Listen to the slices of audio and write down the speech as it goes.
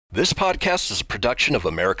This podcast is a production of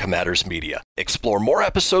America Matters Media. Explore more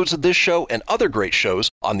episodes of this show and other great shows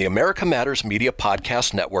on the America Matters Media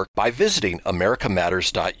Podcast Network by visiting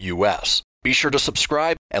americamatters.us. Be sure to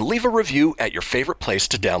subscribe and leave a review at your favorite place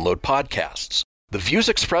to download podcasts. The views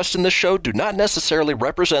expressed in this show do not necessarily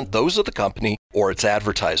represent those of the company or its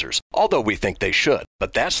advertisers, although we think they should.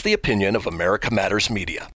 But that's the opinion of America Matters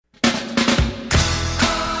Media.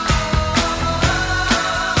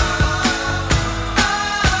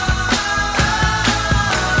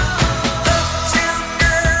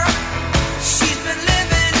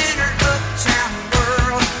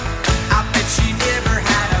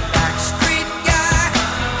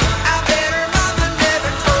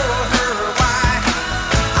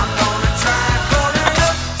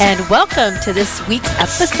 And welcome to this week's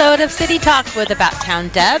episode of City Talk with About Town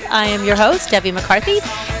Deb. I am your host, Debbie McCarthy,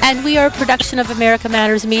 and we are a production of America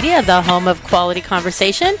Matters Media, the home of quality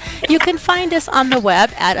conversation. You can find us on the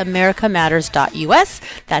web at americamatters.us.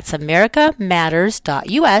 That's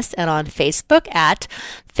americamatters.us, and on Facebook at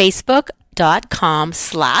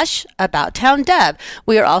facebook.com/AboutTownDeb.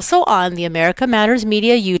 We are also on the America Matters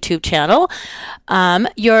Media YouTube channel.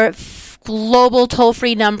 Your global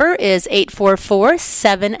toll-free number is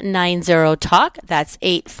 844-790-TALK. That's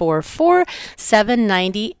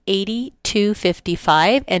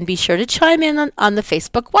 844-790-8255. And be sure to chime in on the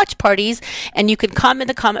Facebook watch parties. And you can comment in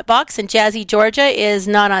the comment box. And Jazzy Georgia is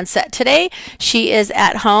not on set today. She is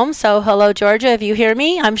at home. So hello, Georgia, if you hear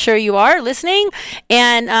me. I'm sure you are listening.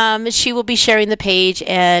 And she will be sharing the page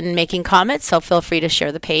and making comments. So feel free to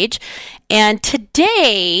share the page. And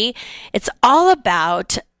today, it's all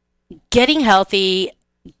about getting healthy,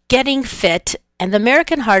 getting fit, and the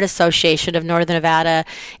American Heart Association of Northern Nevada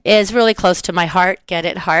is really close to my heart. Get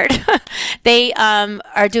it, heart. They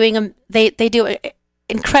are doing they do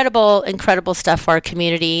incredible stuff for our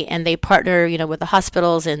community, and they partner, with the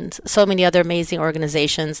hospitals and so many other amazing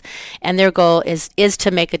organizations. And their goal is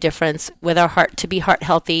to make a difference with our heart, to be heart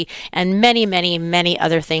healthy, and many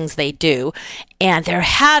other things they do. And they're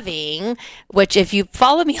having, which if you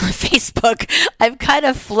follow me on Facebook, I've kind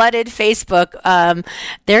of flooded Facebook.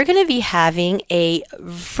 They're going to be having a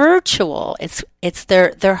virtual. It's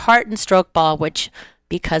their heart and stroke ball, which,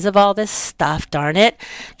 because of all this stuff, darn it,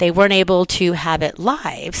 they weren't able to have it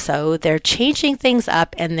live. So they're changing things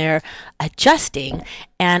up and they're adjusting.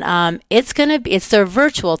 And it's their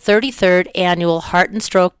virtual 33rd annual Heart and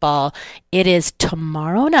Stroke Ball. It is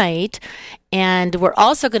tomorrow night. And we're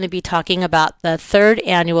also going to be talking about the 3rd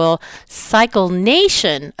annual Cycle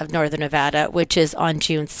Nation of Northern Nevada, which is on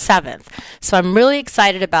June 7th. So I'm really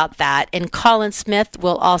excited about that. And Colin Smith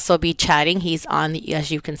will also be chatting. He's on,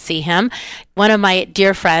 as you can see him, one of my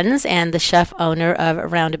dear friends and the chef owner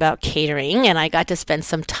of Roundabout Catering. And I got to spend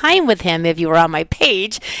some time with him if you were on my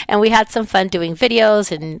page. And we had some fun doing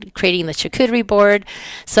videos and creating the charcuterie board.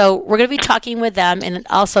 So we're going to be talking with them, and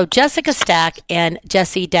also Jessica Stack and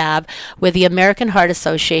Jesse Dabb with the American Heart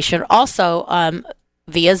Association, also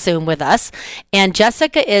via Zoom with us. And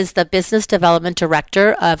Jessica is the Business Development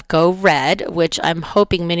Director of Go Red, which I'm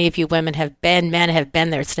hoping many of you men have been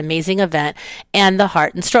there. It's an amazing event, and the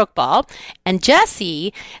Heart and Stroke Ball. And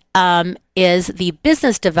Jesse is the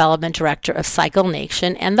Business Development Director of Cycle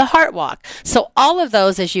Nation and the Heart Walk. So all of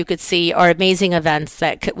those, as you could see, are amazing events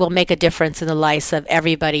that will make a difference in the lives of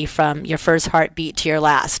everybody from your first heartbeat to your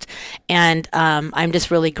last. And I'm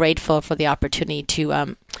just really grateful for the opportunity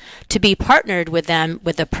to be partnered with them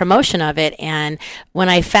with the promotion of it. And when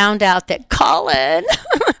I found out that Colin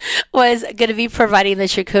was going to be providing the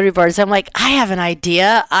charcuterie boards, I'm like, I have an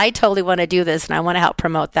idea. I totally want to do this, and I want to help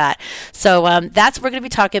promote that. So that's what we're going to be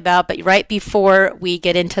talking about. But right before we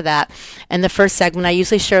get into that, in the first segment, I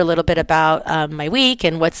usually share a little bit about my week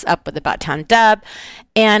and what's up with About Town Deb.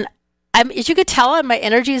 And as you could tell, my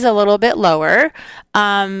energy is a little bit lower.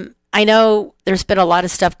 I know there's been a lot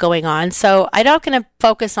of stuff going on, so I'm not going to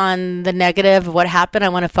focus on the negative of what happened. I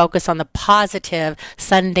want to focus on the positive.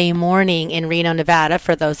 Sunday morning in Reno, Nevada.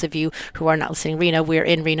 For those of you who are not listening, we're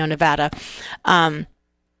in Reno, Nevada.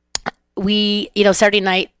 Saturday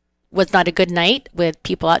night was not a good night with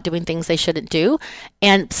people out doing things they shouldn't do.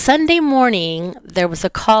 And Sunday morning, there was a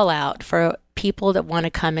call out for people that want to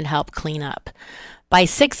come and help clean up. By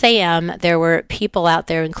 6 a.m., there were people out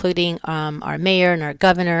there, including our mayor and our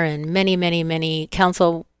governor and many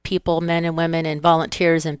council people, men and women, and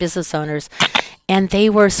volunteers and business owners. And they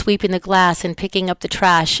were sweeping the glass and picking up the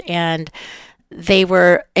trash. And they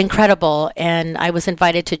were incredible. And I was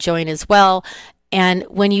invited to join as well. And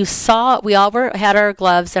when you saw, we all had our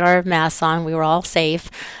gloves and our masks on. We were all safe.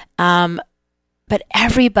 but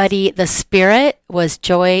everybody, the spirit was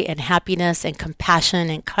joy and happiness and compassion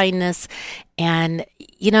and kindness. And,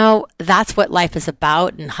 that's what life is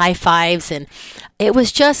about, and high fives. And it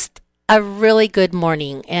was just a really good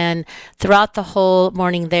morning. And throughout the whole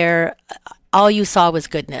morning there, all you saw was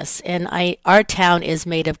goodness. And our town is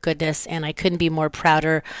made of goodness, and I couldn't be more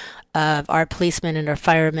prouder of our policemen and our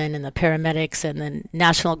firemen and the paramedics and the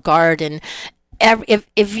National Guard. And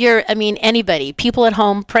if you're, anybody, people at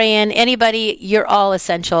home praying, anybody, you're all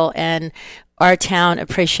essential, and our town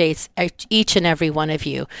appreciates each and every one of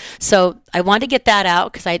you. So I want to get that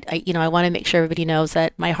out, because I want to make sure everybody knows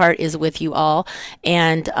that my heart is with you all.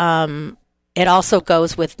 And it also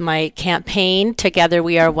goes with my campaign, Together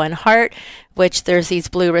We Are One Heart, which there's these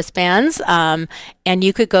blue wristbands. And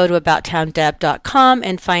you could go to abouttowndeb.com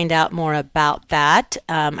and find out more about that.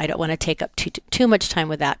 I don't want to take up too much time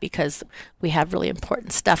with that, because we have really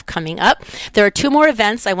important stuff coming up. There are 2 more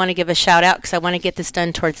events I want to give a shout out, because I want to get this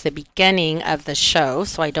done towards the beginning of the show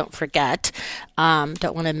so I don't forget.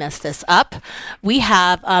 Don't want to mess this up. We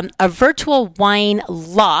have a virtual wine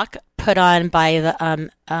lock put on by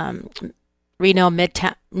the Reno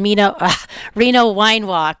Wine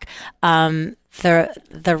Walk,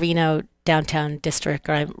 the Reno downtown district,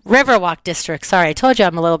 or Riverwalk district. Sorry, I told you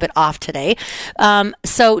I'm a little bit off today.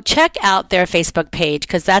 So check out their Facebook page,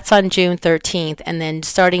 because that's on June 13th. And then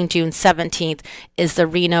starting June 17th is the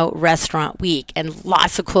Reno Restaurant Week. And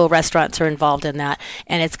lots of cool restaurants are involved in that.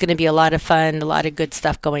 And it's going to be a lot of fun, a lot of good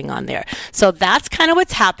stuff going on there. So that's kind of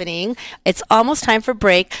what's happening. It's almost time for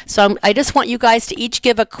break. So I just want you guys to each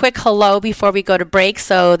give a quick hello before we go to break,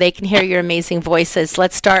 so they can hear your amazing voices.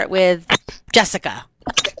 Let's start with Jessica.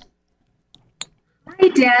 Hi,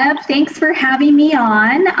 Deb. Thanks for having me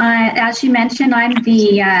on. As you mentioned, I'm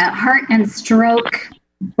the Heart and Stroke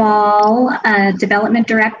Ball Development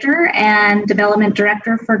Director and Development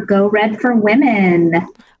Director for Go Red for Women.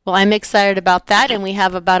 Well, I'm excited about that, and we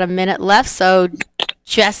have about a minute left. So,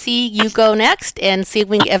 Jesse, you go next, and see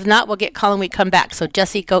if not, we'll get Colin when we come back. So,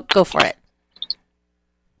 Jesse, go for it.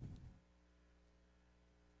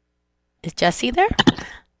 Is Jesse there?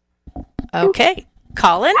 Okay.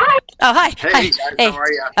 Colin? Hi. Oh, hi. Hey, hi. guys, Hey. How are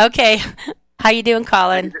you? Okay. How you doing,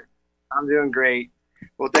 Colin? I'm doing great.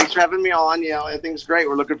 Well, thanks for having me on. Everything's great.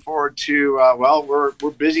 We're looking forward to, we're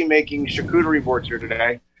busy making charcuterie boards here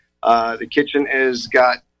today. The kitchen has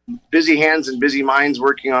got busy hands and busy minds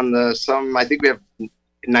working on I think we have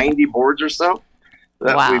 90 boards or so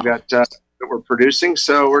that Wow. we've got that we're producing.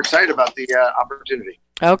 So we're excited about the opportunity.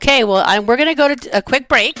 Okay, well, we're going to go to a quick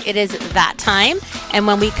break. It is that time. And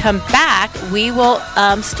when we come back, we will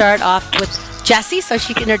start off with Jessie, so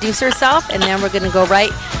she can introduce herself. And then we're going to go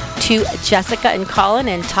right to Jessica and Colin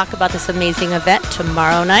and talk about this amazing event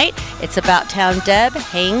tomorrow night. It's About Town Deb.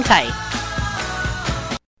 Hang tight.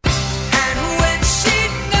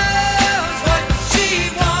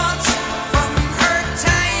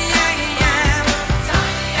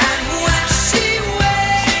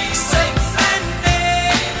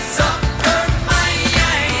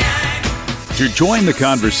 To join the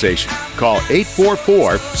conversation, call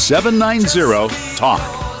 844-790-TALK.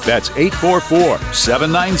 That's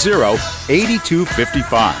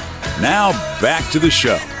 844-790-8255. Now back to the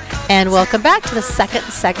show. And welcome back to the second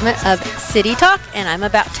segment of City Talk, and I'm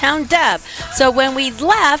About Town Deb. So when we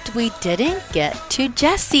left, we didn't get to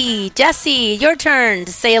Jessie. Jessie, your turn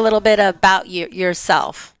to say a little bit about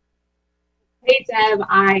yourself. Hey, Deb,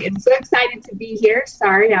 I am so excited to be here.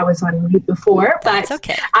 Sorry, I was on mute before, but That's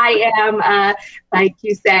okay. I am, like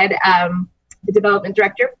you said, the development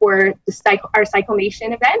director for our Cycle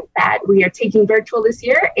Nation event that we are taking virtual this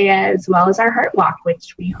year, as well as our Heart Walk,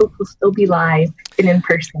 which we hope will still be live and in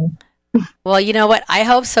person. Well, you know what? I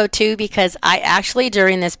hope so, too, because I actually,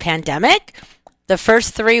 during this pandemic, the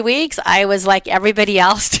first 3 weeks, I was like everybody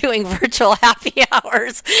else doing virtual happy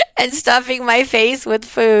hours and stuffing my face with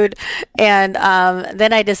food. And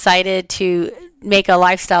then I decided to make a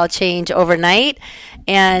lifestyle change overnight.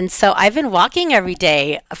 And so I've been walking every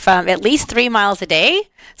day from at least 3 miles a day.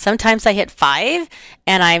 Sometimes I hit 5,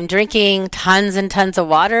 and I'm drinking tons and tons of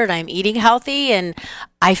water, and I'm eating healthy, and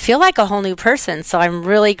I feel like a whole new person. So I'm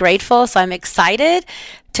really grateful. So I'm excited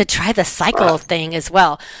to try the cycle thing as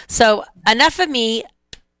well. So enough of me.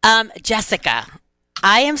 Jessica,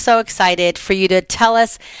 I am so excited for you to tell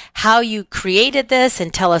us how you created this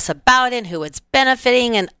and tell us about it, who it's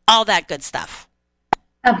benefiting, and all that good stuff.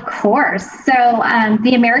 Of course. So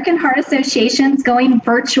the American Heart Association is going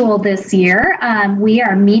virtual this year. We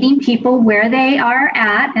are meeting people where they are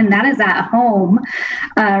at, and that is at home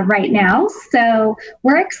right now. So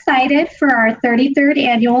we're excited for our 33rd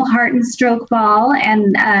annual Heart and Stroke Ball.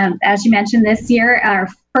 And as you mentioned this year, our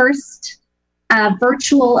first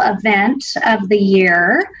virtual event of the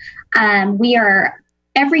year.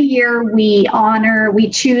 Every year we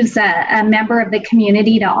choose a member of the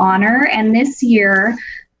community to honor. And this year,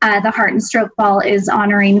 the Heart and Stroke Ball is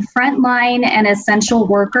honoring frontline and essential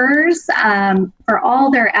workers for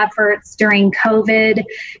all their efforts during COVID,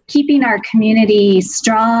 keeping our community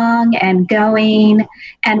strong and going.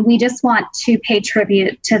 And we just want to pay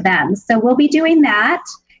tribute to them. So we'll be doing that.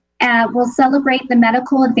 We'll celebrate the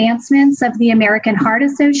medical advancements of the American Heart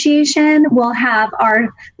Association. We'll have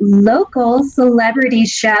our local celebrity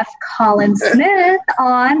chef, Colin Smith,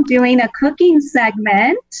 on doing a cooking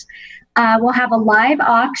segment. We'll have a live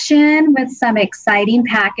auction with some exciting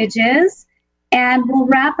packages, and we'll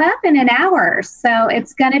wrap up in an hour. So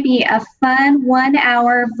it's going to be a fun 1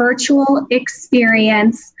 hour virtual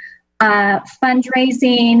experience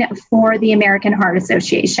fundraising for the American Heart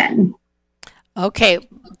Association. So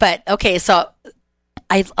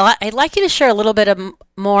I'd like you to share a little bit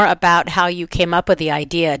more about how you came up with the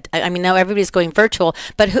idea. I mean, now everybody's going virtual,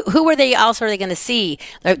 but who are they going to see?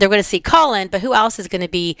 They're going to see Colin, but who else is going to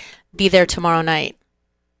be there tomorrow night?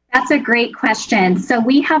 That's a great question. So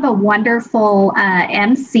we have a wonderful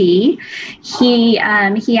MC.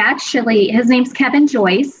 His name's Kevin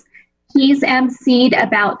Joyce. He's emceed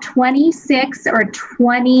about 26 or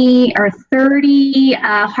 20 or 30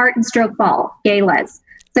 Heart and Stroke Ball galas.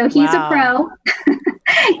 So he's a pro.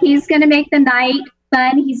 He's going to make the night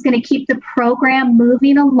fun. He's going to keep the program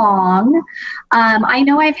moving along. I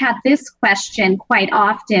know I've had this question quite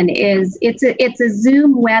often. It's a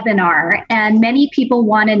Zoom webinar, and many people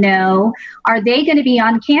want to know, are they going to be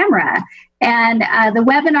on camera? And the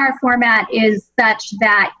webinar format is such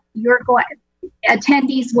that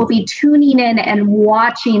attendees will be tuning in and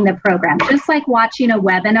watching the program. Just like watching a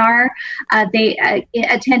webinar,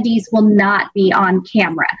 attendees will not be on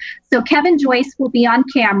camera. So Kevin Joyce will be on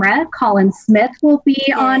camera. Colin Smith will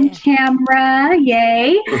be on camera.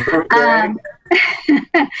 Yay.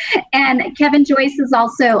 And Kevin Joyce is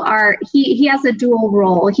also he has a dual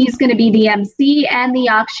role. He's going to be the MC and the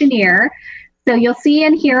auctioneer. So you'll see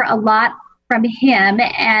and hear a lot from him.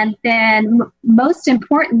 And then most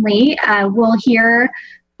importantly, we'll hear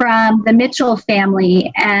from the Mitchell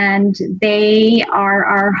family, and they are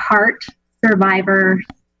our heart survivor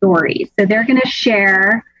stories. So they're going to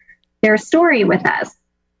share their story with us.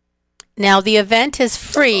 Now, the event is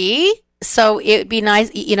free, so it'd be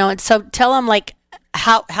nice, and so tell them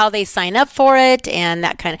how they sign up for it and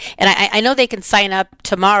that kind of, and I know they can sign up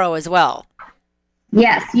tomorrow as well.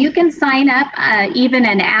 Yes, you can sign up even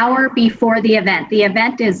an hour before the event. The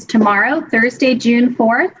event is tomorrow, Thursday, June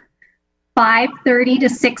 4th, 5:30 to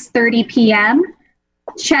 6:30 p.m.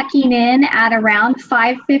 Checking in at around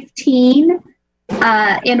 5:15.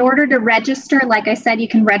 In order to register, like I said, you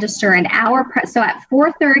can register an hour. So at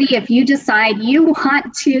 4:30, if you decide you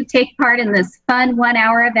want to take part in this fun 1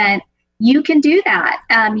 hour event, you can do that.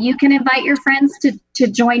 You can invite your friends to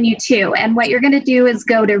join you too. And what you're going to do is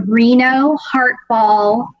go to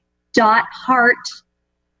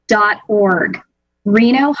renoheartball.heart.org,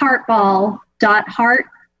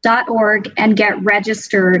 renoheartball.heart.org, and get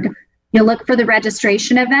registered. You'll look for the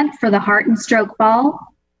registration event for the Heart and Stroke Ball,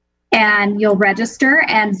 and you'll register,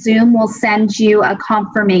 and Zoom will send you a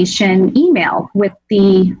confirmation email with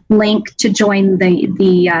the link to join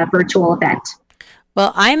the virtual event.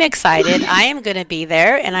 Well, I'm excited. I am going to be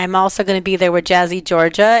there, and I'm also going to be there with Jazzy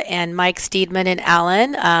Georgia and Mike Steedman and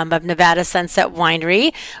Alan of Nevada Sunset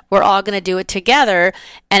Winery. We're all going to do it together,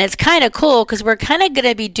 and it's kind of cool because we're kind of going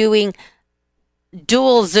to be doing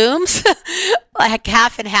dual Zooms, like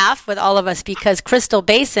half and half with all of us, because Crystal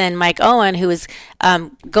Basin, Mike Owen, who is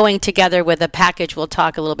going together with a package we'll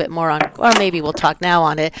talk a little bit more on, or maybe we'll talk now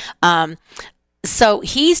on it. So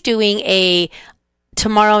he's doing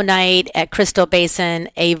tomorrow night at Crystal Basin,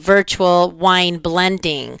 a virtual wine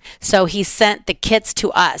blending. So he sent the kits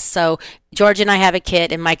to us. So George and I have a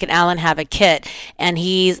kit, and Mike and Alan have a kit, and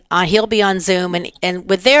he'll be on Zoom, and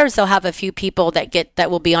with theirs they'll have a few people that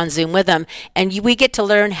will be on Zoom with them, and we get to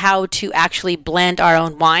learn how to actually blend our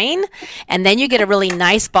own wine, and then you get a really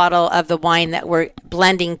nice bottle of the wine that we're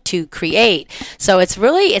blending to create. So it's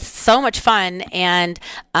so much fun, and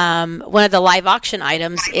one of the live auction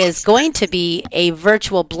items is going to be a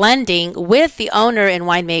virtual blending with the owner and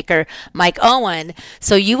winemaker Mike Owen.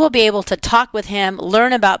 So you will be able to talk with him,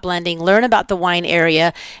 learn about blending, learn about the wine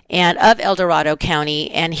area and of El Dorado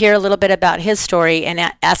County, and hear a little bit about his story and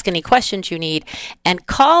ask any questions you need. And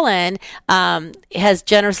Colin has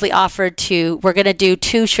generously offered we're going to do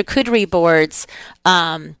 2 charcuterie boards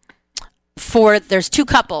there's two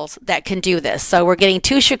couples that can do this. So we're getting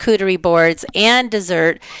 2 charcuterie boards and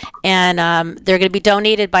dessert, and they're going to be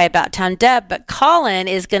donated by About Town Deb, but Colin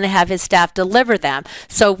is going to have his staff deliver them.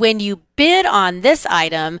 So when you bid on this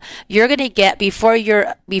item, you're going to get, before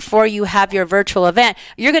you have your virtual event,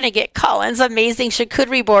 you're going to get Colin's amazing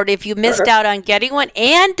charcuterie board if you missed out on getting one,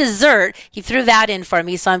 and dessert. He threw that in for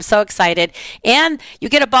me, so I'm so excited. And you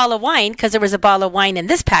get a bottle of wine, because there was a bottle of wine in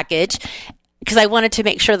this package, because I wanted to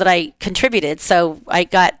make sure that I contributed. So I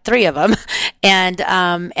got 3 of them. And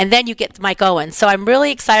then you get Mike Owen. So I'm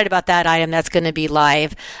really excited about that item that's going to be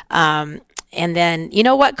live. And then, you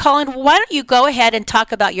know what, Colin, why don't you go ahead and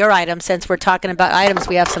talk about your item, since we're talking about items,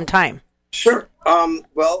 we have some time. Sure. When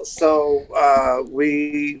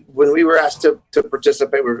we were asked to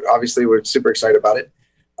participate, we're super excited about it.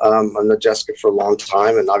 I've known Jessica for a long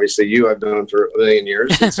time, and obviously you I've known for a million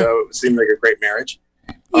years. And so it seemed like a great marriage.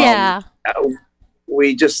 Yeah.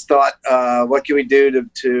 We just thought, what can we do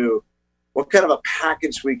to what kind of a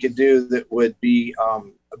package we could do that would be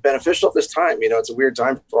beneficial at this time? It's a weird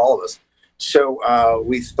time for all of us. So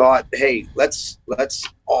we thought, hey, let's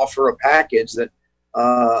offer a package that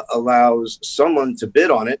allows someone to bid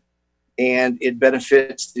on it, and it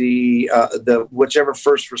benefits the whichever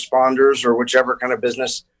first responders or whichever kind of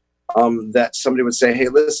business that somebody would say, hey,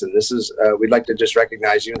 listen, this is we'd like to just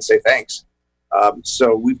recognize you and say thanks.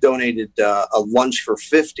 So we've donated a lunch for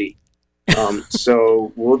 50.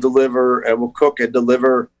 So we'll deliver and we'll cook and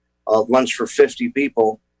deliver lunch for 50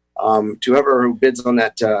 people to whoever who bids on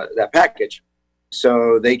that package.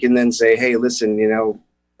 So they can then say, hey, listen,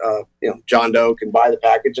 John Doe can buy the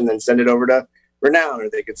package and then send it over to Renown, or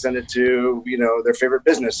they could send it to, their favorite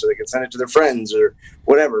business, or they could send it to their friends or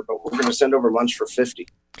whatever. But we're going to send over lunch for 50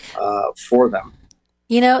 for them.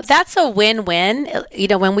 That's a win-win.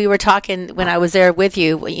 When we were talking, when I was there with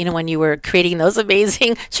you, when you were creating those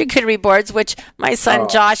amazing charcuterie boards, which my son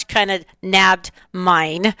Josh kind of nabbed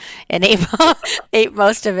mine and ate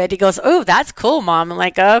most of it. He goes, "Oh, that's cool, Mom." I'm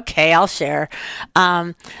like, "Okay, I'll share."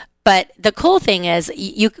 But the cool thing is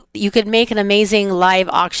you could make an amazing live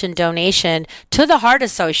auction donation to the Heart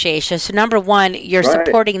Association. So number one, you're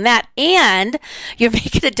supporting that, and you're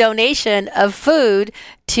making a donation of food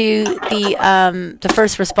to the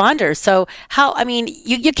first responders. So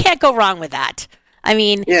you can't go wrong with that. And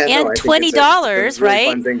 $20, it's a really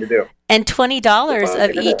fun thing to do. And $20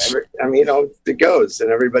 of each. It goes,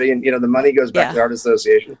 and everybody, and the money goes back to the Heart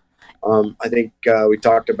Association. I think we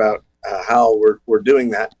talked about how we're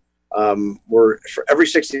doing that. We're for every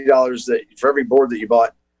 $60 for every board that you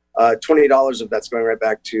bought, $20 of that's going right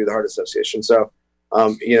back to the Heart Association. So,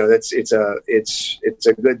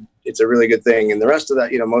 it's a really good thing. And the rest of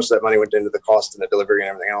that, most of that money went into the cost and the delivery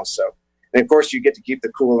and everything else. So, and of course you get to keep the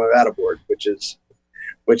Cool Nevada board, which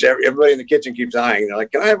everybody in the kitchen keeps eyeing. They're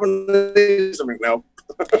like, "Can I have one of these?" I'm like, "No."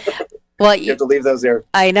 Well, you have to leave those there.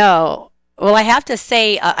 I know. Well, I have to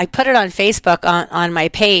say, I put it on Facebook on my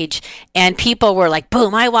page, and people were like,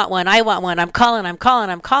 "Boom, I want one. I'm calling. And I'm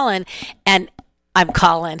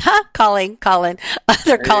calling.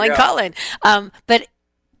 They're calling Colin. But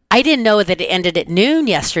I didn't know that it ended at noon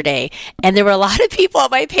yesterday. And there were a lot of people on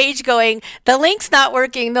my page going, "The link's not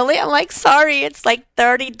working. I'm like, "Sorry, it's like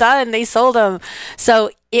 30 done. They sold them." So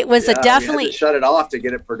it was definitely, we had to shut it off to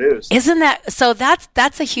get it produced. Isn't that so?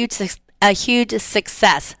 That's a huge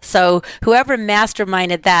success. So whoever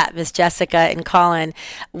masterminded that, Miss Jessica and Colin,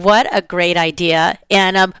 what a great idea.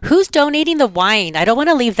 And who's donating the wine? I don't want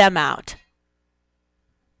to leave them out.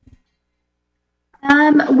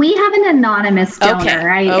 We have an anonymous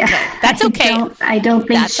donor. Okay. That's okay. I don't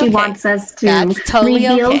think she wants us to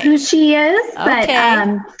reveal who she is, but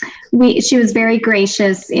she was very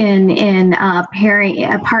gracious in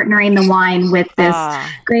partnering the wine with this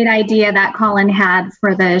great idea that Colin had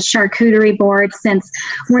for the charcuterie board. Since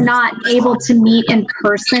we're not able to meet in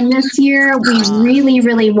person this year, we really,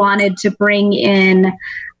 really wanted to bring in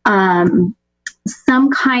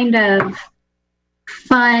some kind of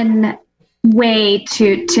fun way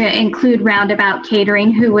to include Roundabout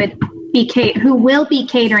Catering, who will be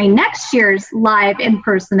catering next year's live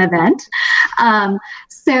in-person event.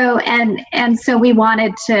 So we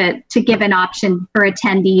wanted to give an option for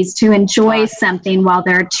attendees to enjoy something while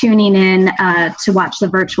they're tuning in to watch the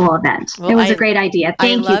virtual event. It was a great idea.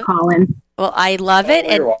 Thank you, Colin. Well, I love it.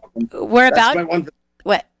 And we're about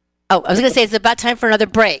what? Oh, I was going to say it's about time for another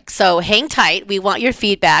break. So hang tight. We want your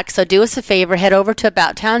feedback. So do us a favor. Head over to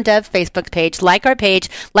About Town Deb's Facebook page. Like our page.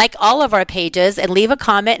 Like all of our pages. And leave a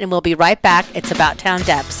comment. And we'll be right back. It's About Town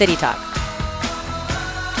Deb. City Talk.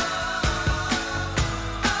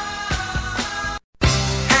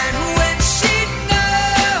 And when she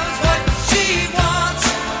knows what she wants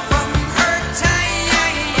from her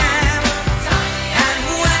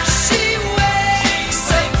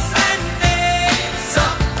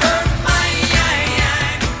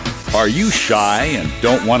Are you shy and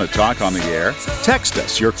don't want to talk on the air? Text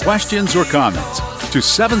us your questions or comments to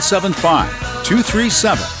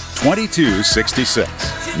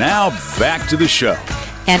 775-237-2266. Now back to the show.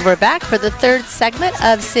 And we're back for the third segment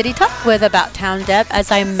of City Talk with About Town Deb.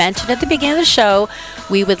 As I mentioned at the beginning of the show,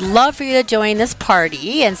 we would love for you to join this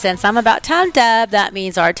party. And since I'm About Town Deb, that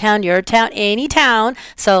means our town, your town, any town.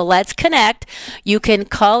 So let's connect. You can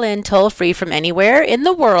call in toll free from anywhere in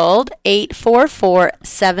the world,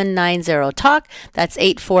 844-790-TALK. That's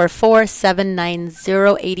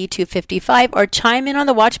 844-790-8255. Or chime in on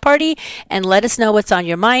the watch party and let us know what's on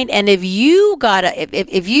your mind. And if you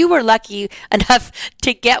if you were lucky enough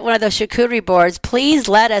to get one of those charcuterie boards, please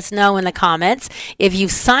let us know in the comments. If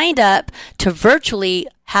you've signed up to virtually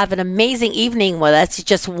have an amazing evening with us,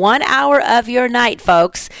 just 1 hour of your night,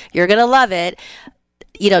 folks, you're going to love it.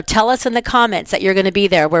 Tell us in the comments that you're going to be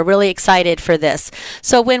there. We're really excited for this.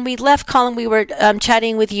 So when we left, Colin, we were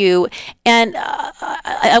chatting with you, and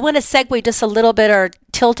I want to segue just a little bit or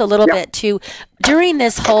tilt a little bit to during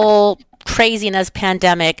this whole craziness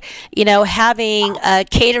pandemic, having a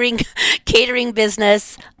catering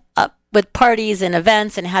business with parties and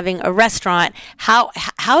events and having a restaurant.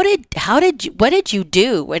 What did you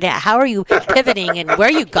do? How are you pivoting and where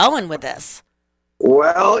are you going with this?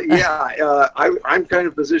 Well, yeah, I'm kind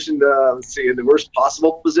of positioned, in the worst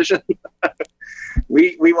possible position.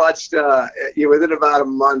 we watched, within about a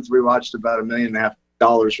month, we watched about $1.5 million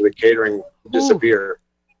for the catering disappear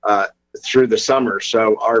through the summer.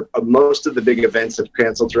 So most of the big events have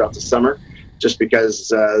canceled throughout the summer, just because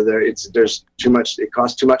there's too much. It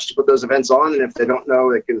costs too much to put those events on, and if they don't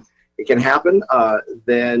know it can happen,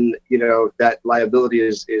 then that liability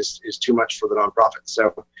is too much for the nonprofit.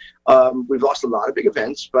 So we've lost a lot of big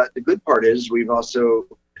events, but the good part is we've also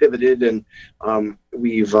pivoted, and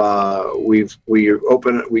we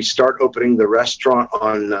start opening the restaurant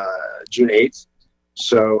on June 8th.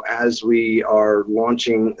 So as we are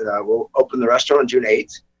launching, we'll open the restaurant on June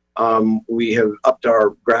 8th. We have upped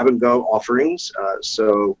our grab and go offerings.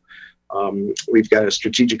 So we've got a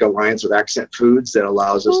strategic alliance with Accent Foods that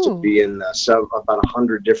allows us to be in about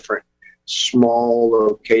 100 different small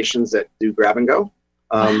locations that do grab and go.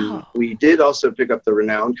 Wow. We did also pick up the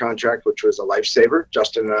Renown contract, which was a lifesaver.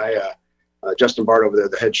 Justin and I, Justin Bart over there,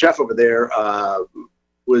 the head chef over there,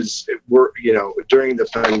 during the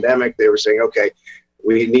pandemic, they were saying, okay,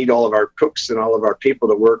 we need all of our cooks and all of our people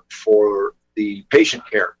to work for the patient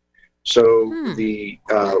care. So the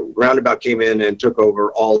Roundabout came in and took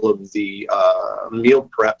over all of the meal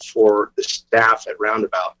prep for the staff at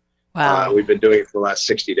Roundabout. Wow. We've been doing it for the last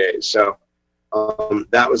 60 days. So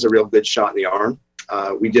that was a real good shot in the arm.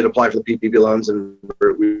 We did apply for the PPP loans and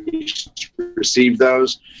we received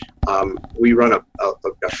those. We run a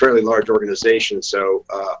fairly large organization, so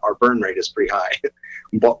our burn rate is pretty high.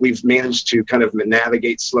 But we've managed to kind of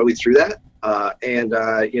navigate slowly through that.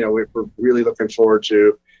 We're really looking forward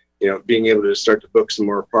to, being able to start to book some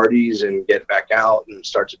more parties and get back out and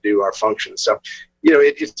start to do our functions. So,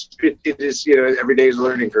 it is, every day is a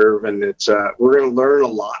learning curve, and it's, we're going to learn a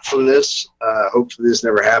lot from this. Hopefully this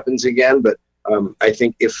never happens again, but I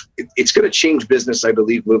think if it's going to change business, I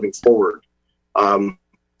believe, moving forward, on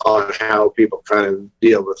how people kind of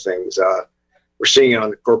deal with things. We're seeing it on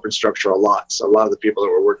the corporate structure a lot. So a lot of the people that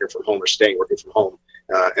were working from home are staying working from home.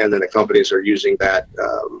 And then the companies are using that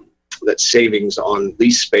savings on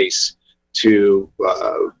lease space to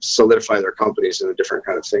solidify their companies in a different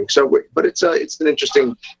kind of thing. So, but it's an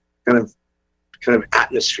interesting kind of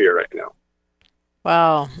atmosphere right now.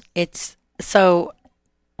 Wow. It's so,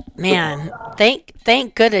 man,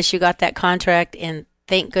 thank goodness you got that contract, and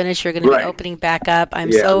thank goodness you're going to be opening back up.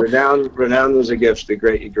 Renown was a gift, a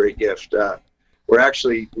great gift. We're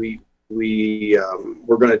actually, we're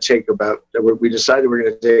going to take we decided we're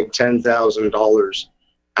going to take $10,000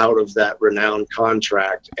 out of that Renown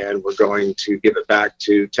contract, and we're going to give it back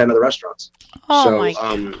to 10 of the restaurants.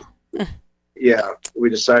 We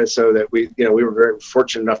decided so that we were very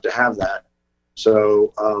fortunate enough to have that.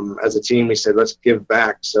 So as a team, we said, let's give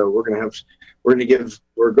back. So we're going to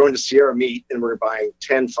Sierra Meat, and we're buying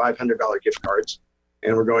 10 $500 gift cards,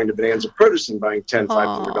 and we're going to Bonanza Produce and buying 10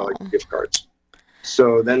 $500 gift cards.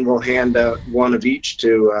 So then we'll hand out one of each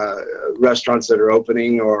to restaurants that are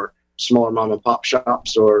opening, or smaller mom and pop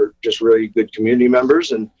shops, or just really good community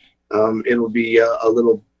members, and it'll be a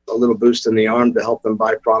little boost in the arm to help them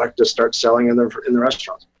buy product to start selling in the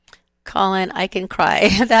restaurants. Colin, I can cry.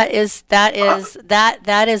 That is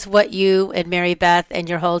what you and Mary Beth and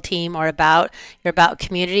your whole team are about. You're about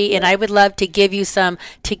community, and I would love to give you some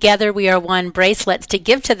 "Together We Are One" bracelets to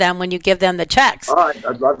give to them when you give them the checks. Oh,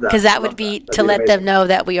 I'd love that. Because that would be to let them know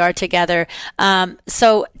that we are together.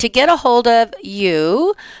 So to get a hold of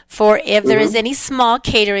you for if there is any small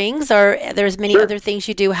caterings or there's many other things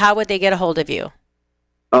you do, how would they get a hold of you?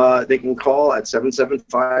 They can call at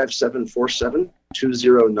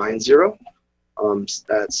 775-747-2090.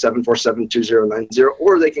 At 747-2090,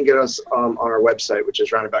 or they can get us on our website, which is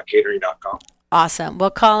roundaboutkatering.com. Awesome. Well,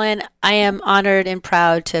 Colin, I am honored and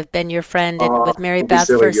proud to have been your friend and with Mary Beth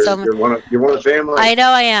for so many. You're one of the family. I know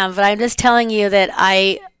I am, but I'm just telling you that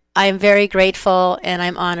I'm very grateful and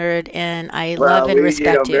I'm honored and I love and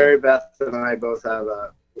respect you. Mary Beth and I both have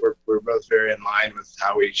we're both very in line with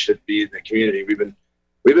how we should be in the community. We've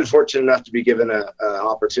been fortunate enough to be given an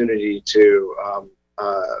opportunity to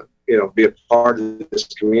be a part of this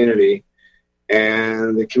community,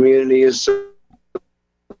 and the community has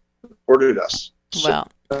supported us. We've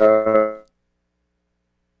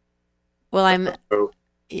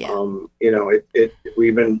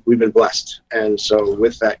been blessed, and so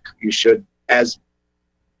with that, you should.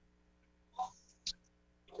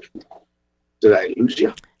 Did I lose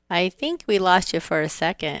you? I think we lost you for a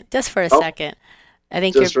second, just for a second. I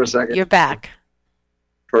think for a second. You're back.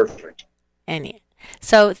 Perfect.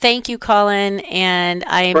 So thank you, Colin, and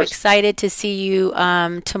I am excited to see you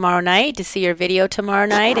tomorrow night, to see your video tomorrow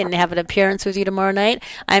night and have an appearance with you tomorrow night.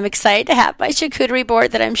 I'm excited to have my charcuterie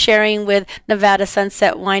board that I'm sharing with Nevada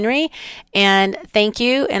Sunset Winery. And thank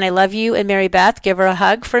you, and I love you and Mary Beth. Give her a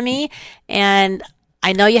hug for me. And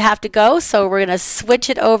I know you have to go, so we're going to switch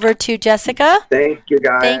it over to Jessica. Thank you,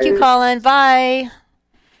 guys. Thank you, Colin. Bye.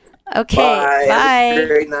 Okay, bye. Have a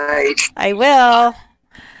great night. I will.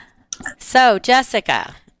 So,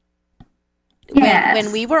 Jessica,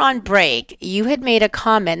 when we were on break, you had made a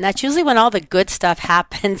comment. And that's usually when all the good stuff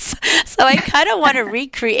happens. So I kind of want to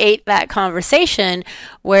recreate that conversation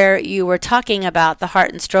where you were talking about the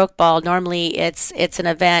Heart and Stroke Ball. Normally, it's an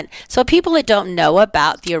event. So people that don't know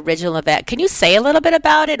about the original event, can you say a little bit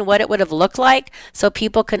about it and what it would have looked like so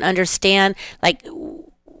people can understand, like,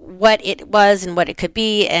 what it was and what it could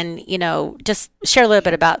be, and just share a little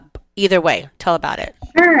bit about either way. Tell about it.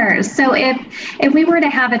 Sure. So if we were to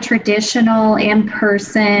have a traditional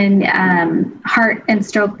in-person Heart and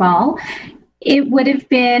Stroke Ball, it would have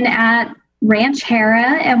been at Ranch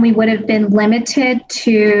Hera, and we would have been limited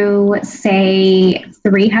to, say,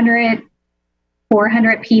 300,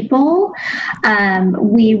 400 people.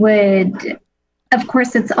 We would... Of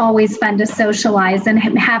course, it's always fun to socialize and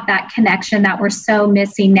have that connection that we're so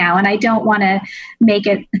missing now. And I don't want to make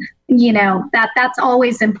it, that's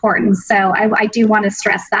always important. So I do want to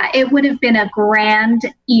stress that. It would have been a grand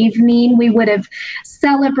evening. We would have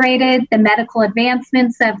celebrated the medical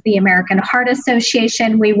advancements of the American Heart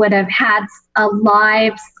Association. We would have had a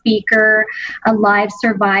live speaker, a live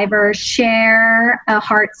survivor share a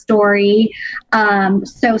heart story.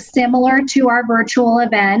 So similar to our virtual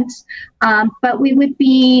event, but we would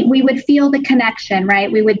feel the connection,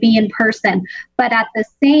 right? We would be in person, but at the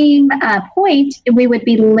same point, we would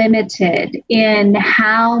be limited in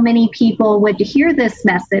how many people would hear this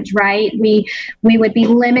message, right? We would be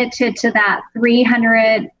limited to that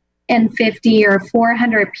 350 or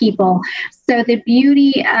 400 people. So the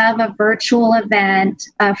beauty of a virtual event,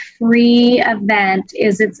 a free event,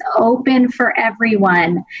 is it's open for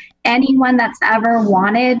everyone. Anyone that's ever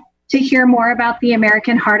wanted to hear more about the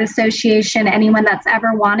American Heart Association, anyone that's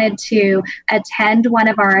ever wanted to attend one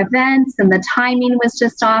of our events and the timing was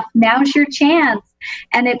just off, now's your chance.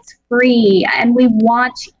 And it's free. And we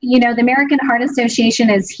want, the American Heart Association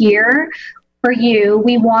is here for you.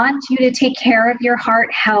 We want you to take care of your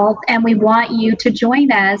heart health, and we want you to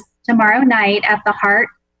join us tomorrow night at the Heart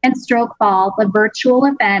and Stroke Ball, the virtual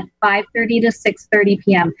event, 5:30 to 6:30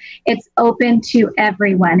 p.m. It's open to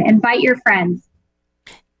everyone. Invite your friends.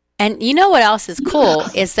 And you know what else is cool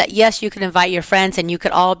is that, yes, you can invite your friends and you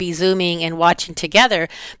could all be Zooming and watching together,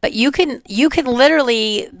 but you can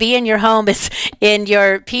literally be in your home in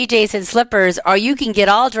your PJs and slippers, or you can get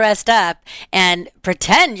all dressed up and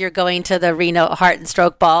pretend you're going to the Reno Heart and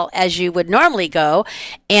Stroke Ball as you would normally go.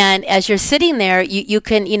 And as you're sitting there, you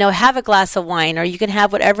can, have a glass of wine, or you can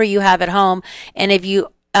have whatever you have at home. And if you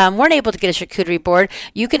weren't able to get a charcuterie board,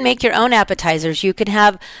 you can make your own appetizers. You could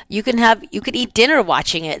eat dinner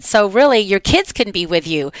watching it. So really, your kids can be with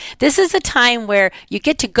you. This is a time where you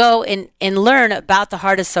get to go and learn about the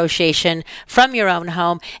Heart Association from your own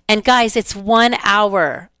home. And guys, it's 1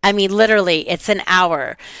 hour. I mean, literally, it's an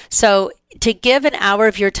hour. So to give an hour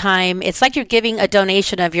of your time, it's like you're giving a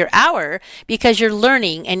donation of your hour because you're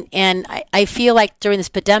learning. And I feel like during this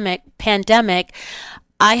pandemic,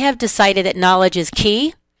 I have decided that knowledge is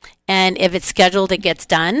key. And if it's scheduled, it gets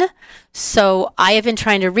done. So I have been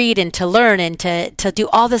trying to read and to learn and to do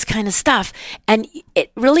all this kind of stuff. And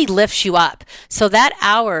it really lifts you up. So that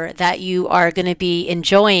hour that you are going to be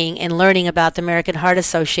enjoying and learning about the American Heart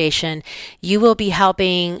Association, you will be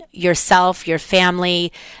helping yourself, your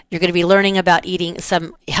family. You're going to be learning about eating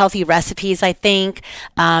some healthy recipes, I think.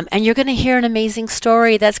 And you're going to hear an amazing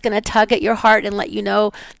story that's going to tug at your heart and let you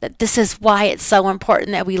know that this is why it's so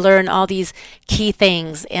important that we learn all these key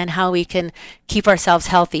things and how we can keep ourselves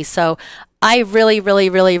healthy. So I really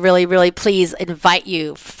please invite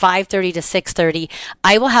you 5:30 to 6:30.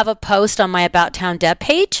 I will have a post on my About Town Deb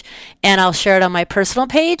page, and I'll share it on my personal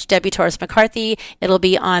page, Debbie Torres McCarthy. It'll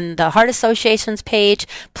be on the Heart Association's page.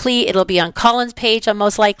 Please, it'll be on Colin's page,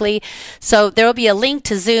 most likely. So there will be a link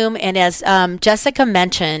to Zoom. And as Jessica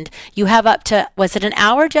mentioned, you have up to, was it an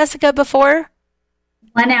hour, Jessica, before?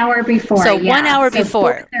 1 hour before. So 1 hour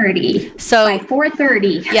before. 4:30. So by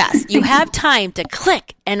 4:30. Yes, you have time to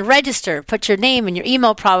click and register, put your name and your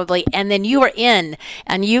email probably, and then you are in,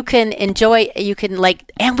 and you can enjoy, you can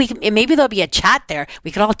like, and we can, maybe there'll be a chat there.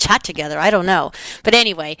 We could all chat together. I don't know. But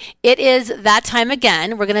anyway, it is that time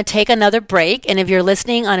again. We're going to take another break. And if you're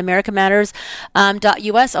listening on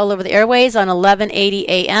AmericaMatters.us all over the airways on 1180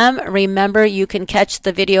 a.m., remember you can catch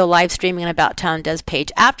the video live streaming on About Town Deb's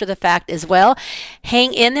page after the fact as well.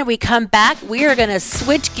 Hang in there. We come back. We are going to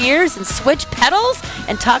switch gears and switch pedals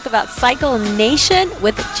and talk about Cycle Nation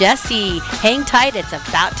with Jesse. Hang tight. It's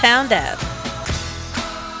About Town Deb.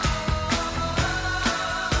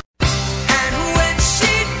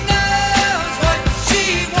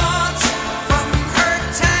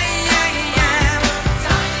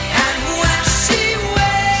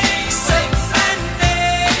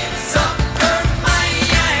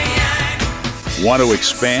 Want to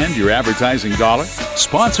expand your advertising dollar?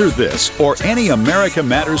 Sponsor this or any America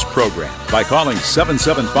Matters program by calling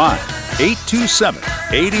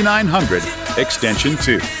 775-827-8900, extension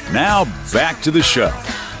 2. Now back to the show.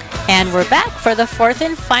 And we're back for the fourth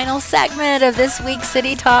and final segment of this week's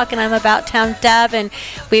City Talk, and I'm About Town Deb, and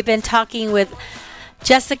we've been talking with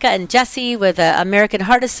Jessica and Jesse with the American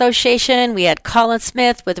Heart Association. We had Colin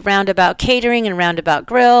Smith with Roundabout Catering and Roundabout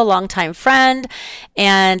Grill, longtime friend.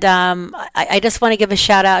 And I just want to give a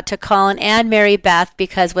shout out to Colin and Mary Beth,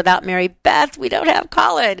 because without Mary Beth, we don't have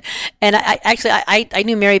Colin. And I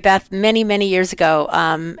knew Mary Beth many, many years ago.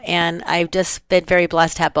 And I've just been very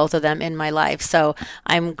blessed to have both of them in my life. So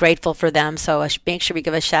I'm grateful for them. So make sure we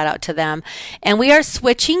give a shout out to them. And we are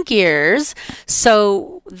switching gears.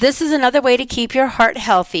 So this is another way to keep your heart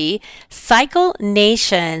healthy, Cycle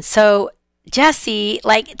Nation. So Jesse,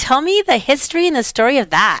 tell me the history and the story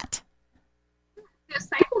of that. So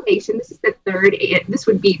Cycle Nation, this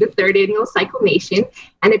would be the third annual Cycle Nation.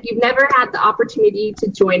 And if you've never had the opportunity to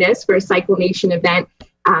join us for a Cycle Nation event,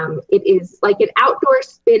 it is like an outdoor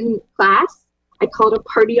spin class. I call it a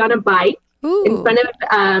party on a bike. Ooh. In front of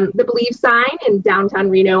the Believe sign in downtown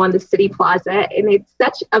Reno on the City Plaza. And it's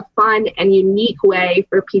such a fun and unique way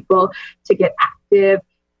for people to get active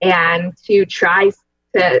and to try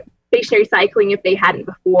stationary cycling if they hadn't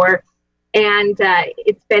before. And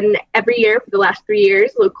it's been every year for the last 3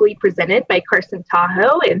 years, locally presented by Carson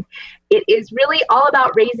Tahoe. And it is really all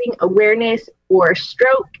about raising awareness for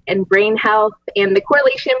stroke and brain health and the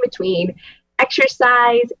correlation between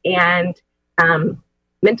exercise and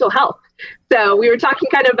mental health. So we were talking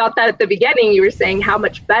kind of about that at the beginning. You were saying how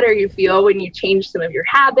much better you feel when you change some of your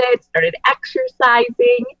habits, started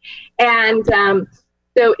exercising. And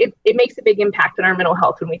so it makes a big impact on our mental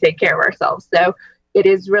health when we take care of ourselves. So it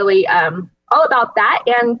is really all about that.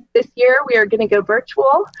 And this year we are going to go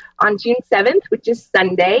virtual on June 7th, which is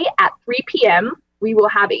Sunday at 3 p.m. We will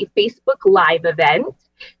have a Facebook Live event.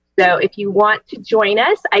 So if you want to join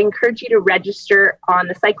us, I encourage you to register on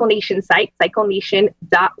the Cycle Nation site,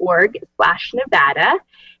 cyclenation.org/Nevada.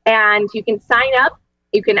 And you can sign up.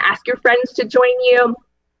 You can ask your friends to join you.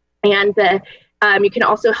 And you can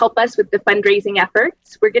also help us with the fundraising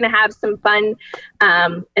efforts. We're going to have some fun,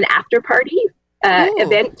 an after party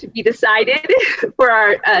event to be decided for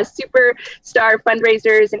our superstar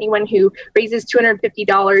fundraisers, anyone who raises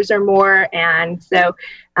 $250 or more. And so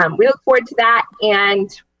we look forward to that.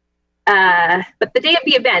 And but the day of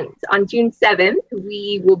the event on June 7th,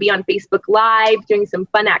 we will be on Facebook Live doing some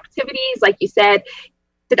fun activities. Like you said,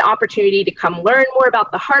 it's an opportunity to come learn more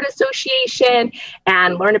about the Heart Association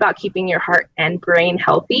and learn about keeping your heart and brain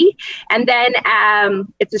healthy. And then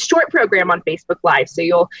it's a short program on Facebook Live. So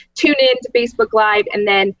you'll tune in to Facebook Live, and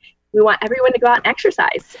then we want everyone to go out and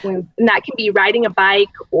exercise. And that can be riding a bike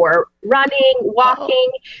or running, walking.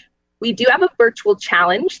 We do have a virtual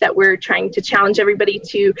challenge that we're trying to challenge everybody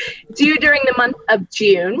to do during the month of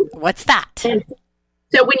June. What's that? And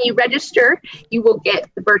so when you register, you will get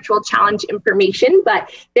the virtual challenge information,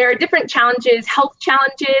 but there are different challenges, health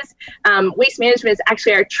challenges. Waste management is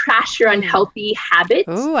actually our Trash Your Unhealthy Habits.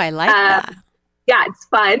 Ooh, I like that. Yeah, it's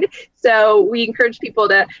fun. So we encourage people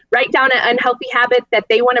to write down an unhealthy habit that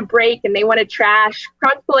they want to break and they want to trash,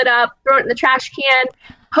 crumple it up, throw it in the trash can,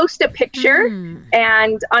 post a picture,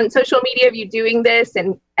 and on social media of you doing this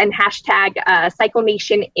and hashtag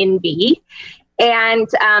CycleNationNB. And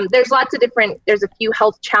there's lots of there's a few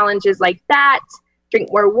health challenges like that. Drink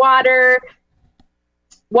more water,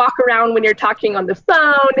 walk around when you're talking on the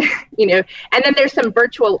phone, and then there's some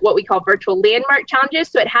what we call virtual landmark challenges.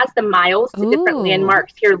 So it has the miles to different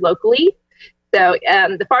landmarks here locally. So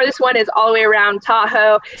the farthest one is all the way around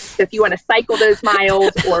Tahoe. So if you want to cycle those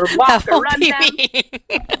miles or walk or run them,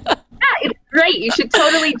 it's great. You should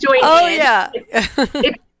totally join in. Oh, yeah.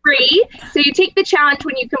 It's free. So you take the challenge.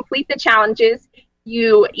 When you complete the challenges,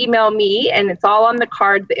 you email me, and it's all on the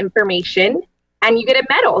card, the information, and you get a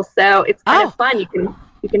medal. So it's kind of fun.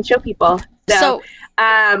 You can show people. So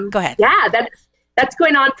go ahead. Yeah, that's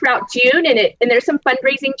going on throughout June, and there's some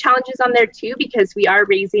fundraising challenges on there too, because we are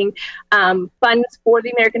raising funds for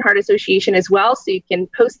the American Heart Association as well. So you can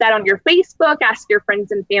post that on your Facebook, ask your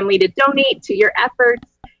friends and family to donate to your efforts,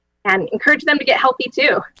 and encourage them to get healthy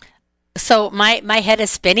too. So my head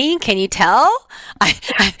is spinning. Can you tell?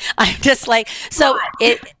 I'm just like, so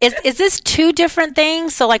is this two different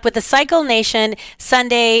things? So like with the Cycle Nation,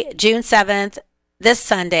 Sunday, June 7th, this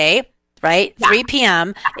Sunday, right? Yeah. 3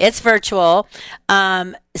 p.m. It's virtual.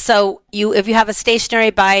 So if you have a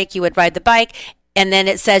stationary bike, you would ride the bike. And then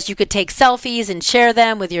it says you could take selfies and share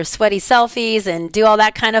them with your sweaty selfies and do all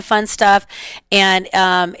that kind of fun stuff. And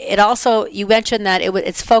it also, you mentioned that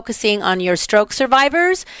it's focusing on your stroke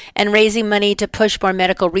survivors and raising money to push more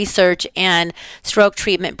medical research and stroke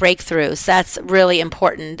treatment breakthroughs. That's really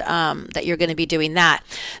important that you're going to be doing that.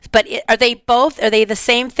 But are they the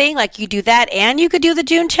same thing? Like you do that and you could do the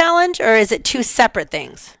June challenge, or is it two separate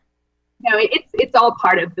things? No, it's all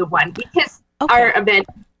part of the one, because our event,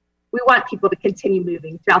 we want people to continue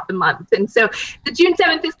moving throughout the month. And so the June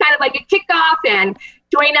 7th is kind of like a kickoff, and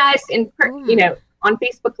join us on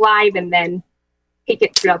Facebook Live, and then take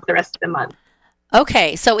it throughout the rest of the month.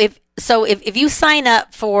 Okay. So if you sign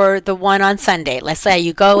up for the one on Sunday, let's say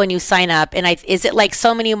you go and you sign up, and is it like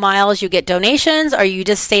so many miles you get donations, or you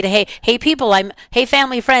just say to, hey people, hey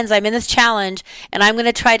family, friends, I'm in this challenge and I'm going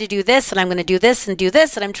to try to do this, and I'm going to do this and do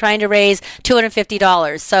this, and I'm trying to raise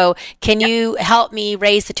 $250. So can you help me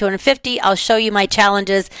raise the $250? I'll show you my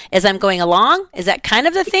challenges as I'm going along. Is that kind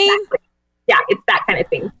of the thing? Exactly. Yeah, it's that kind of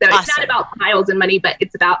thing. So It's not about miles and money, but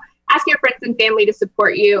it's about asking your friends and family to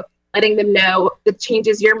support you, letting them know the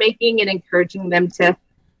changes you're making, and encouraging them to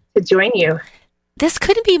join you. This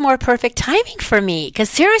couldn't be more perfect timing for me, because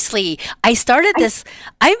seriously, I started this.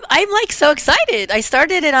 I'm like so excited. I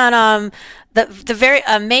started it on the very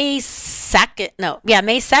May 2nd.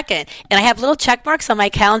 May 2nd, and I have little check marks on my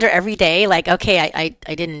calendar every day. Like, okay,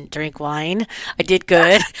 I didn't drink wine. I did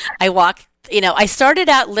good. I walked. I started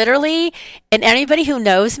out literally, and anybody who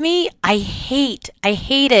knows me, I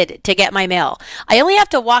hated to get my mail. I only have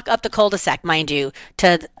to walk up the cul-de-sac, mind you,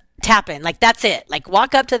 to Tappan. Like, that's it. Like,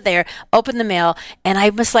 walk up to there, open the mail, and I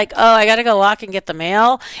was like, oh, I got to go walk and get the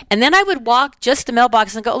mail. And then I would walk just the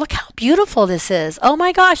mailbox and go, look how beautiful this is. Oh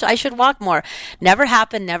my gosh, I should walk more. Never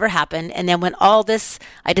happened. And then when all this,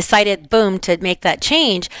 I decided, boom, to make that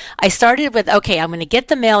change, I started with, okay, I'm going to get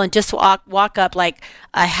the mail and just walk up like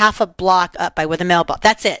a half a block up by where the mailbox,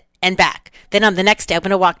 that's it, and back. Then on the next day, I'm going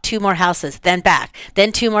to walk 2 more houses, then back,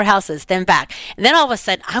 then 2 more houses, then back. And then all of a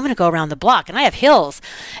sudden, I'm going to go around the block, and I have hills.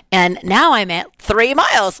 And now I'm at 3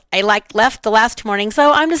 miles. I left the last 2 mornings,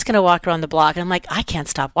 so I'm just going to walk around the block. And I'm like, I can't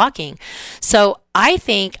stop walking. So I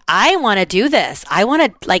think I want to do this. I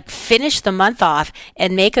want to finish the month off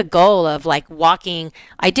and make a goal of walking.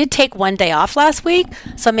 I did take 1 day off last week,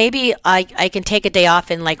 so maybe I can take a day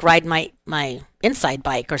off and ride my inside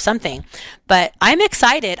bike or something. But I'm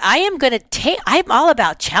excited. I'm all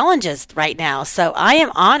about challenges right now, so I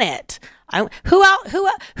am on it. Who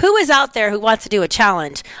is out there who wants to do a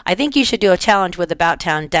challenge? I think you should do a challenge with About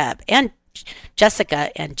Town Deb, and Jessica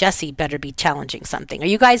and Jesse better be challenging something. Are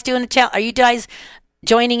you guys doing a challenge? Are you guys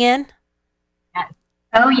joining in?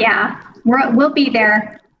 Oh yeah, we'll be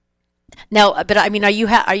there. No, but I mean, are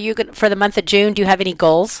you good for the month of June? Do you have any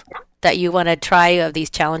goals that you want to try of these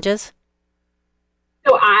challenges?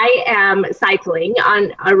 So I am cycling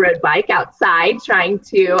on a road bike outside, trying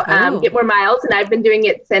to get more miles. And I've been doing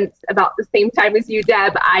it since about the same time as you,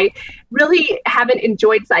 Deb. I really haven't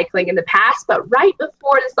enjoyed cycling in the past, but right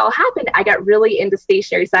before this all happened, I got really into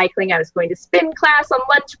stationary cycling. I was going to spin class on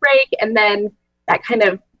lunch break, and then that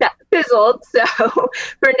fizzled. So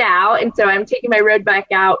for now, and so I'm taking my road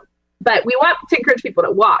bike out. But we want to encourage people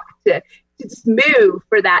to walk, to just move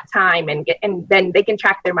for that time, and then they can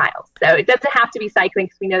track their miles. So it doesn't have to be cycling,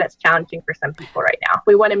 because we know that's challenging for some people right now.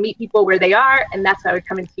 We want to meet people where they are, and that's why we're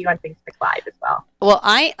coming to you on Facebook Live as well. Well,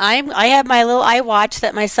 I have my little iWatch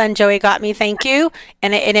that my son Joey got me. Thank you,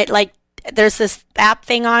 and it like there's this app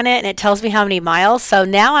thing on it, and it tells me how many miles. So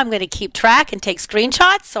now I'm going to keep track and take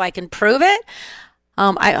screenshots so I can prove it.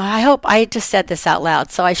 I hope I just said this out loud,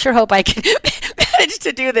 so I sure hope I can manage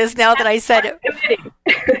to do this now that I said it.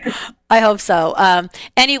 I hope so.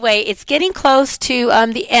 Anyway, it's getting close to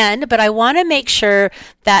the end, but I want to make sure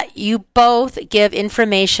that you both give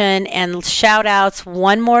information and shout outs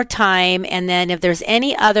one more time. And then if there's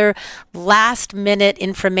any other last minute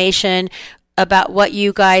information about what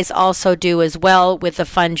you guys also do as well with the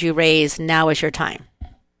funds you raise, now is your time.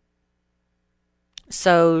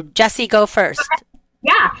 So Jessie, go first.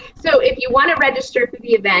 Yeah. So if you want to register for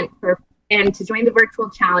the event and to join the virtual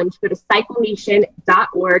challenge, go to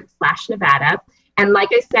cyclenation.org/Nevada. And like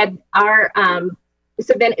I said, our this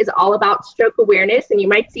event is all about stroke awareness. And you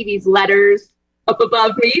might see these letters up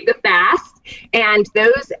above me, the FAST. And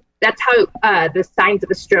that's how the signs of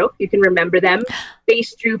a stroke, you can remember them: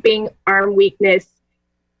 face drooping, arm weakness,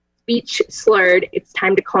 speech slurred. It's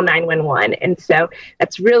time to call 911. And so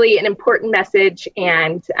that's really an important message.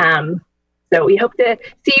 And so we hope to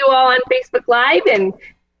see you all on Facebook Live and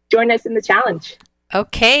join us in the challenge.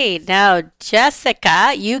 Okay, now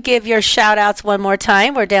Jessica, you give your shout outs one more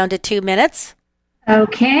time. We're down to 2 minutes.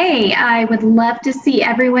 Okay, I would love to see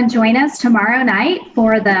everyone join us tomorrow night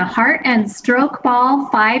for the Heart and Stroke Ball,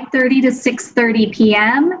 5:30 to 6:30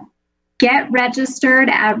 p.m. Get registered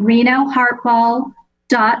at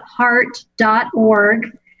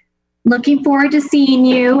renoheartball.heart.org. Looking forward to seeing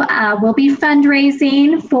you. We'll be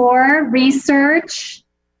fundraising for research,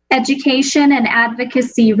 education, and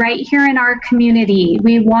advocacy right here in our community.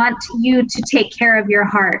 We want you to take care of your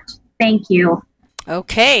heart. Thank you.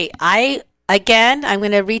 Okay. I'm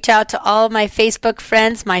going to reach out to all of my Facebook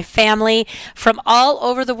friends, my family from all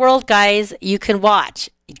over the world, guys. You can watch.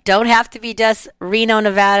 You don't have to be just Reno,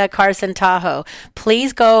 Nevada, Carson, Tahoe.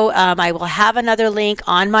 Please go. I will have another link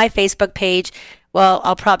on my Facebook page. Well,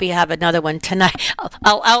 I'll probably have another one tonight.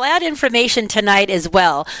 I'll add information tonight as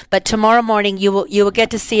well. But tomorrow morning you will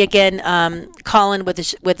get to see again Colin with the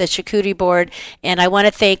charcuterie board. And I want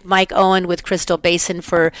to thank Mike Owen with Crystal Basin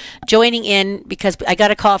for joining in, because I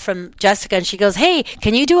got a call from Jessica and she goes, "Hey,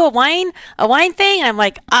 can you do a wine thing?" And I'm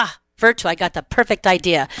like, virtual. I got the perfect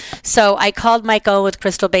idea. So I called Mike Owen with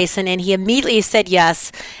Crystal Basin, and he immediately said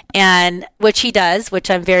yes, and which he does, which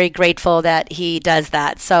I'm very grateful that he does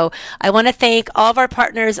that. So I want to thank all of our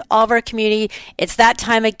partners, all of our community. It's that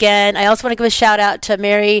time again. I also want to give a shout out to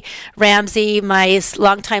Mary Ramsey, my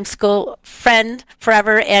longtime school friend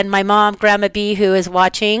forever, and my mom, Grandma B, who is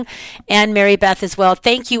watching, and Mary Beth as well.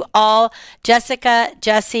 Thank you all. Jessica,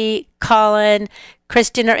 Jessie, Colin,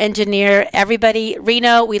 Kristen, our engineer, everybody.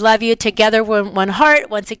 Reno, we love you. Together we're one heart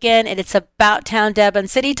once again, and it's About Town Deb on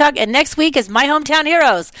City Talk. And next week is My Hometown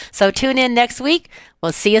Heroes. So tune in next week.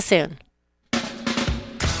 We'll see you soon.